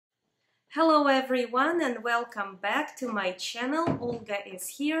Hello everyone and welcome back to my channel. Olga is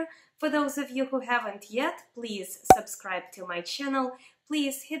here. For those of you who haven't yet, please subscribe to my channel.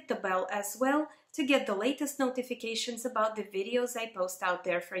 Please hit the bell as well to get the latest notifications about the videos I post out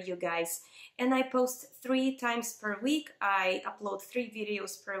there for you guys. And I post 3 times per week. I upload 3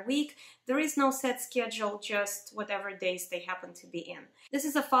 videos per week. There is no set schedule, just whatever days they happen to be in. This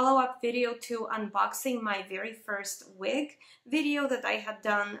is a follow-up video to unboxing my very first wig video that I had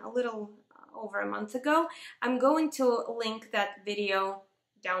done a little over a month ago. I'm going to link that video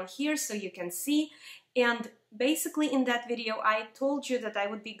down here so you can see. And basically in that video I told you that I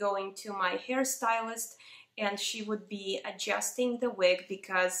would be going to my hairstylist and she would be adjusting the wig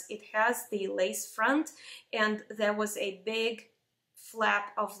because it has the lace front and there was a big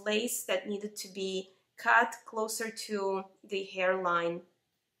flap of lace that needed to be cut closer to the hairline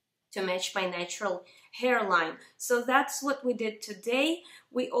to match my natural hairline. So that's what we did today.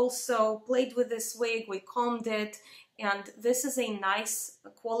 We also played with this wig, we combed it, and this is a nice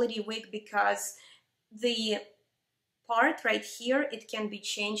quality wig because the part right here, it can be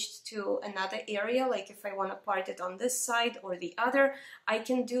changed to another area, like if I want to part it on this side or the other, I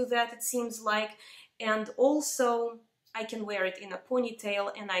can do that, it seems like. And also I can wear it in a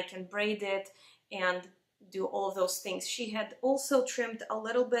ponytail and I can braid it and do all of those things. She had also trimmed a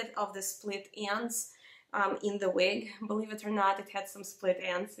little bit of the split ends in the wig. Believe it or not, it had some split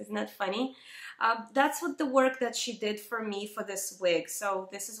ends. Isn't that funny? That's what the work that she did for me for this wig. So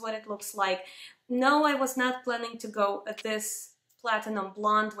this is what it looks like. No, I was not planning to go at this platinum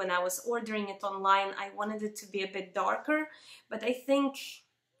blonde when I was ordering it online. I wanted it to be a bit darker, but I think,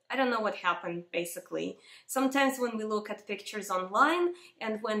 I don't know what happened basically. Sometimes when we look at pictures online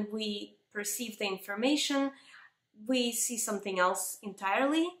and when we perceive the information, we see something else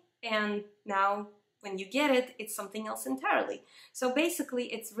entirely, and now when you get it, it's something else entirely. So basically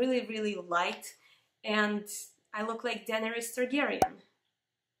it's really, really light and I look like Daenerys Targaryen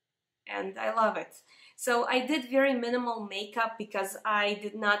and I love it. So I did very minimal makeup because I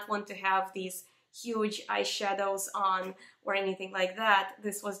did not want to have these huge eyeshadows on or anything like that.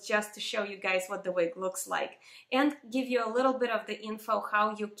 This was just to show you guys what the wig looks like and give you a little bit of the info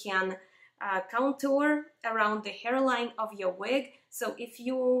how you can contour around the hairline of your wig. So if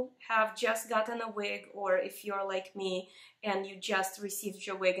you have just gotten a wig, or if you're like me and you just received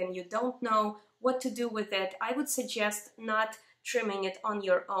your wig and you don't know what to do with it, I would suggest not trimming it on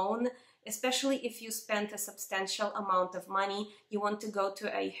your own, especially if you spent a substantial amount of money. You want to go to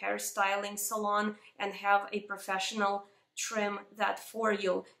a hairstyling salon and have a professional trim that for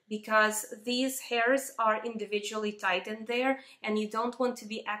you, because these hairs are individually tied in there and you don't want to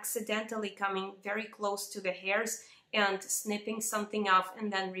be accidentally coming very close to the hairs and snipping something off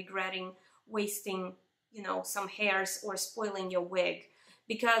and then regretting wasting, you know, some hairs or spoiling your wig.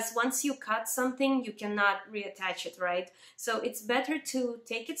 Because once you cut something, you cannot reattach it, right? So it's better to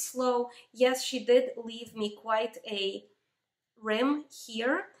take it slow. Yes, she did leave me quite a rim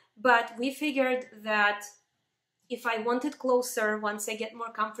here, but we figured that if I want it closer, once I get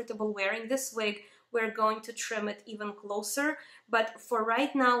more comfortable wearing this wig, we're going to trim it even closer. But for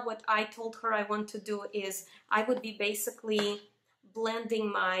right now, what I told her I want to do is I would be basically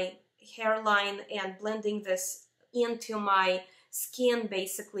blending my hairline and blending this into my skin,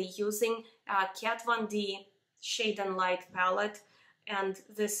 basically using Kat Von D Shade and Light palette. And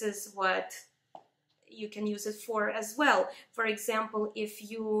this is what you can use it for as well. For example, if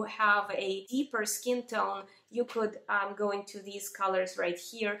you have a deeper skin tone, you could go into these colors right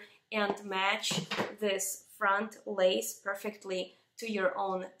here and match this front lace perfectly to your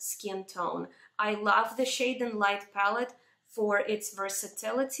own skin tone. I love the Shade and Light palette for its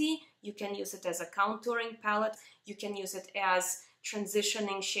versatility. You can use it as a contouring palette, you can use it as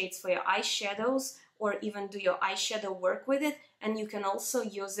transitioning shades for your eyeshadows, or even do your eyeshadow work with it, and you can also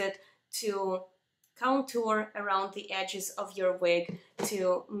use it to contour around the edges of your wig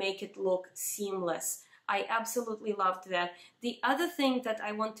to make it look seamless. I absolutely loved that. The other thing that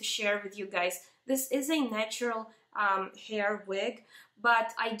I want to share with you guys, this is a natural hair wig,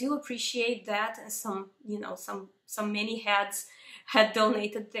 but I do appreciate that some, you know, some many heads had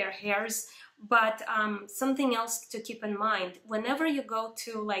donated their hairs. But something else to keep in mind, whenever you go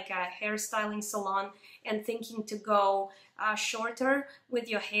to like a hairstyling salon and thinking to go shorter with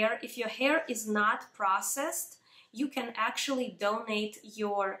your hair, if your hair is not processed, you can actually donate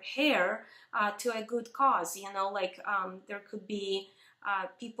your hair to a good cause. You know, like there could be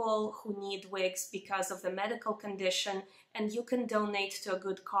people who need wigs because of the medical condition, and you can donate to a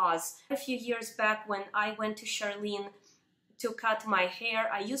good cause. A few years back when I went to Charlene to cut my hair,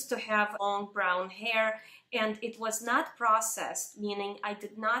 I used to have long brown hair and it was not processed, meaning I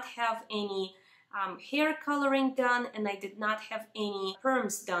did not have any hair coloring done, and I did not have any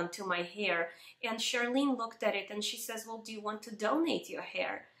perms done to my hair. And Charlene looked at it and she says, well, do you want to donate your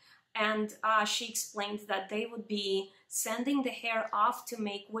hair? And she explained that they would be sending the hair off to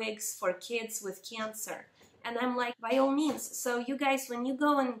make wigs for kids with cancer. And I'm like, by all means. So you guys, when you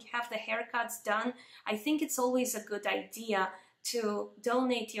go and have the haircuts done, I think it's always a good idea to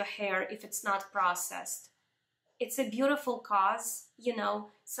donate your hair if it's not processed. It's a beautiful cause, you know.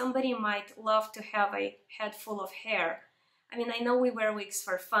 Somebody might love to have a head full of hair. I mean, I know we wear wigs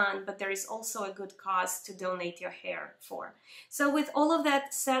for fun, but there is also a good cause to donate your hair for. So with all of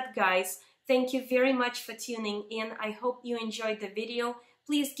that said, guys, thank you very much for tuning in. I hope you enjoyed the video.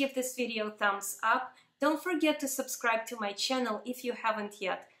 Please give this video a thumbs up. Don't forget to subscribe to my channel if you haven't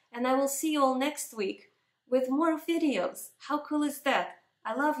yet. And I will see you all next week with more videos. How cool is that?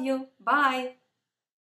 I love you. Bye.